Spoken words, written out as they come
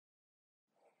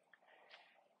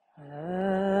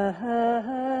Amazing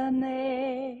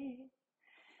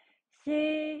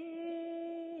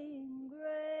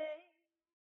grace.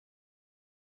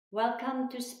 Welcome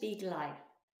to Speak Life.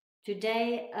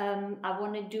 Today I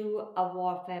want to do a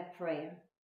warfare prayer.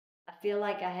 I feel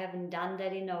like I haven't done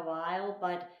that in a while,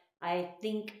 but I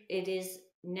think it is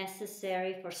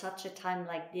necessary for such a time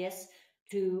like this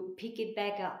to pick it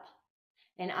back up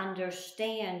and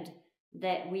understand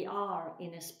that we are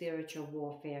in a spiritual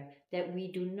warfare, that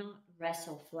we do not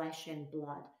wrestle flesh and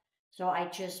blood. So I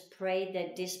just pray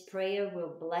that this prayer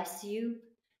will bless you.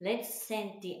 Let's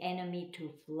send the enemy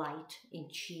to flight in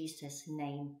Jesus'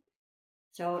 name.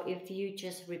 So if you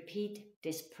just repeat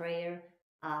this prayer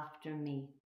after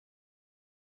me.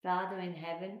 Father in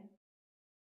heaven,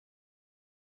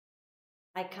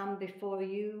 I come before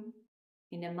you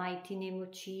in the mighty name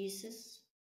of Jesus,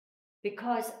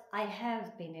 because I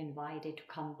have been invited to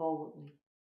come boldly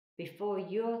before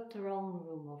your throne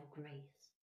room of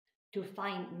grace, to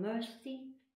find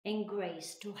mercy and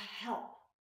grace to help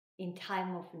in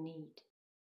time of need.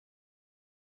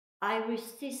 I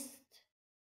resist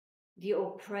the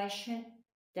oppression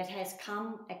that has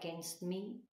come against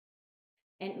me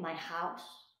and my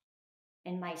house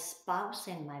and my spouse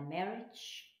and my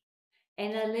marriage,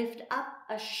 and I lift up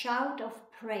a shout of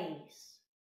praise.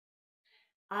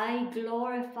 I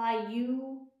glorify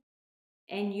you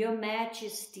and your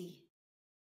majesty,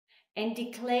 and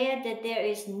declare that there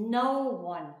is no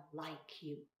one like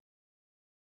you.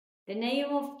 The name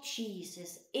of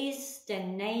Jesus is the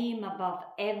name above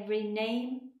every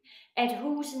name, at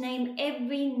whose name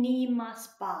every knee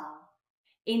must bow,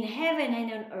 in heaven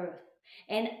and on earth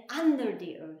and under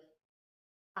the earth.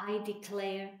 I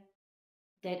declare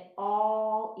that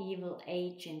all evil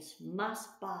agents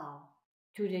must bow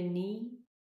to the knee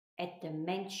at the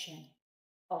mention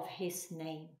of his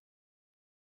name.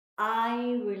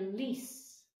 I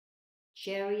release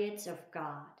chariots of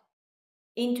God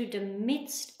into the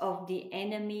midst of the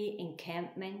enemy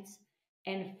encampments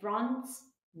and fronts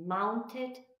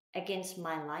mounted against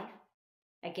my life,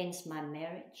 against my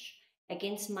marriage,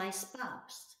 against my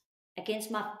spouse, against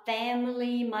my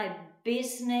family, my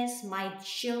business, my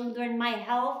children, my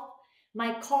health,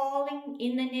 my calling,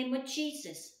 in the name of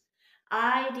Jesus.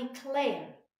 I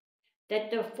declare that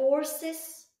the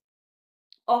forces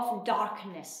of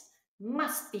darkness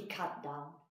must be cut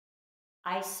down.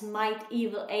 I smite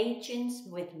evil agents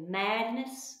with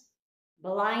madness,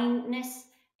 blindness,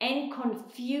 and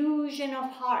confusion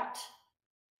of heart.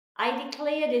 I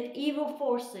declare that evil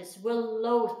forces will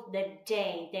loathe the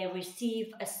day they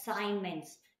receive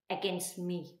assignments against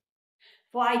me.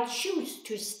 For I choose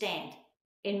to stand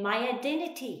in my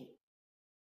identity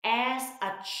as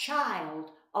a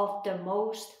child of the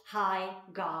Most High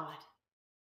God.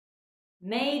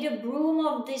 May the broom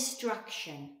of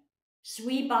destruction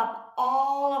sweep up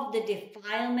all of the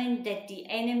defilement that the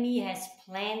enemy has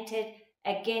planted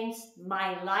against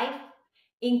my life,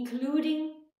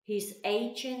 including his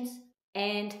agents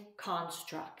and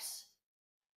constructs.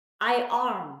 I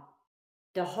arm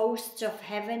the hosts of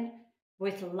heaven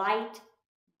with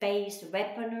light-based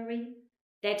weaponry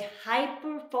that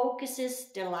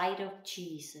hyper-focuses the light of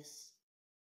Jesus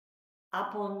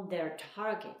upon their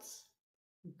targets.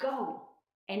 Go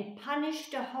and punish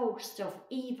the hosts of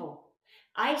evil.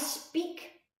 I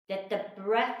speak that the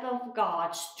breath of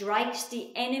God strikes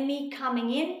the enemy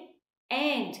coming in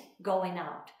and going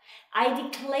out. I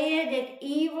declare that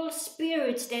evil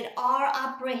spirits that are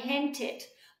apprehended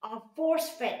are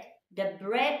force-fed the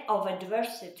bread of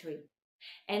adversity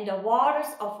and the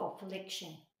waters of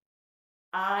affliction.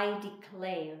 I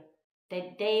declare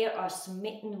that they are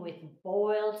smitten with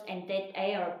boils and that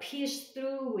they are pierced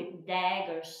through with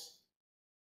daggers.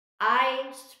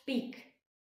 I speak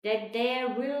that there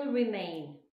will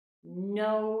remain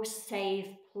no safe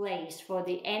place for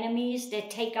the enemies that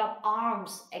take up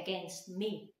arms against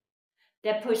me.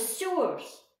 The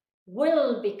pursuers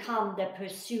will become the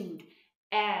pursued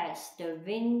as the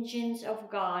vengeance of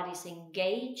God is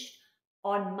engaged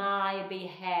on my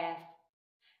behalf.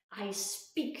 I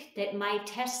speak that my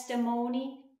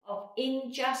testimony of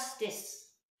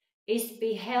injustice is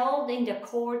beheld in the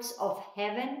courts of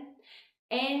heaven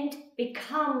and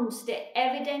becomes the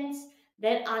evidence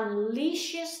that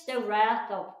unleashes the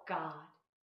wrath of God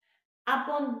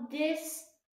upon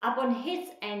his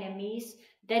enemies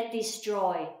that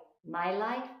destroy my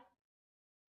life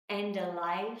and the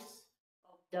lives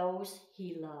of those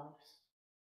he loves.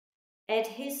 At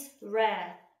his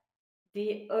wrath,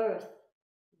 the earth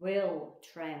will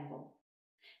tremble,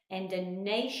 and the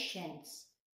nations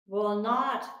will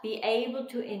not be able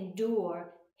to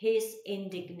endure his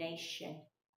indignation.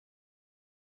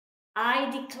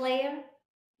 I declare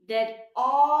that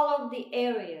all of the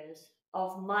areas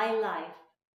of my life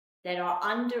that are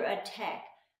under attack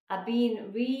are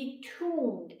being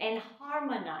retuned and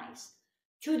harmonized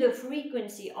to the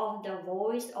frequency of the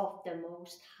voice of the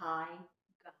Most High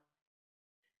God,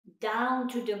 down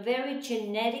to the very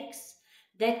genetics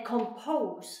that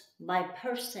compose my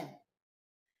person.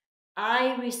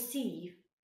 I receive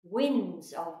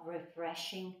winds of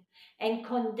refreshing and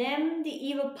condemn the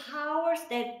evil powers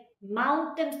that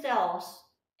mount themselves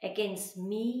against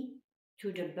me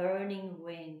to the burning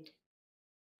wind.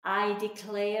 I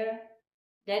declare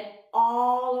that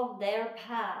all of their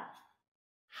paths,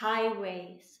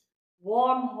 highways,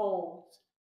 wormholes,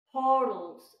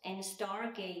 portals, and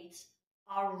stargates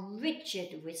are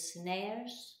rigid with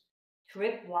snares,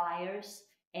 tripwires,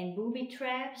 and booby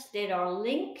traps that are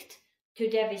linked to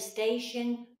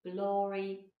devastation,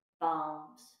 glory,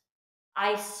 bounds.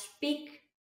 I speak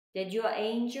that your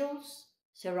angels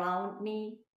surround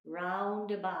me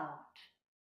round about,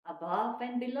 above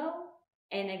and below,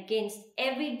 and against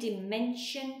every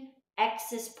dimension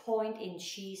access point in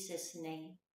Jesus'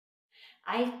 name.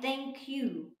 I thank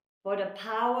you for the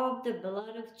power of the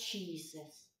blood of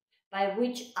Jesus, by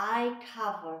which I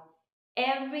cover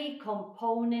every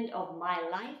component of my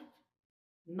life,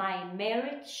 my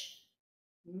marriage,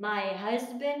 my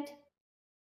husband,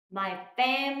 my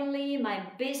family, my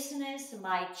business,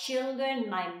 my children,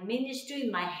 my ministry,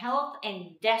 my health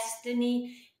and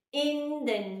destiny, in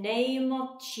the name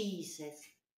of Jesus.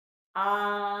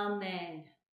 Amen.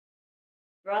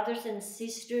 Brothers and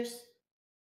sisters,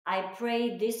 I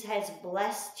pray this has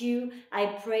blessed you.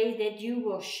 I pray that you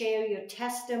will share your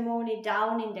testimony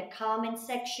down in the comment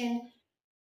section.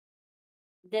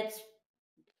 That's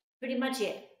pretty much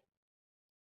it.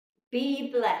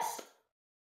 Be blessed.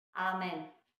 Amen.